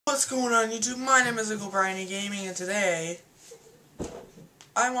What's going on YouTube? My name is Briny Gaming, and today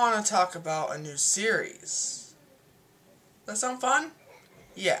I want to talk about a new series. That sound fun?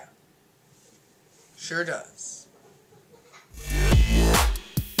 Yeah. Sure does.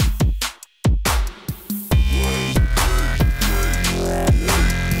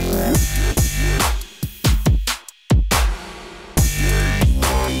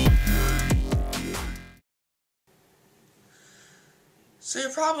 So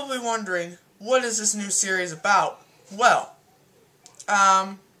you're probably wondering, what is this new series about? Well,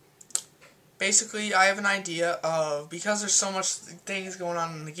 basically I have an idea of, because there's so much things going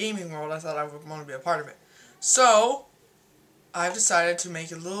on in the gaming world, I thought I would want to be a part of it. So, I've decided to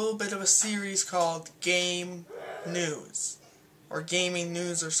make a little bit of a series called Game News, or Gaming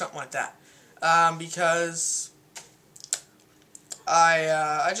News, or something like that. Because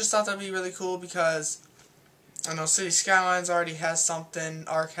I just thought that'd be really cool, because I know City Skylines already has something,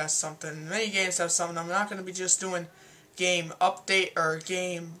 Ark has something, many games have something. I'm not going to be just doing game update or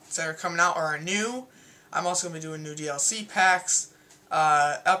games that are coming out or are new. I'm also going to be doing new DLC packs,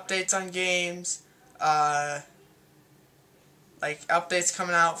 updates on games, like updates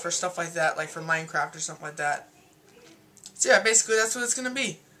coming out for stuff like that, like for Minecraft or something like that. So yeah, basically that's what it's going to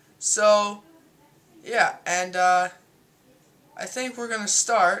be. So, yeah, and I think we're going to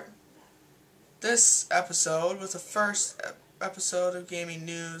start this episode with the first episode of Gaming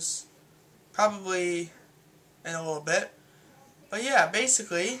News, probably in a little bit. But yeah,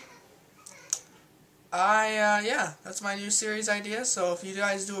 basically, yeah, that's my new series idea. So if you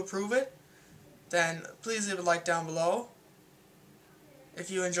guys do approve it, then please leave a like down below if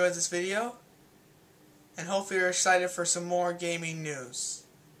you enjoyed this video. And hopefully you're excited for some more gaming news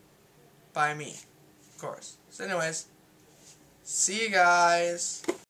by me, of course. So anyways, see you guys.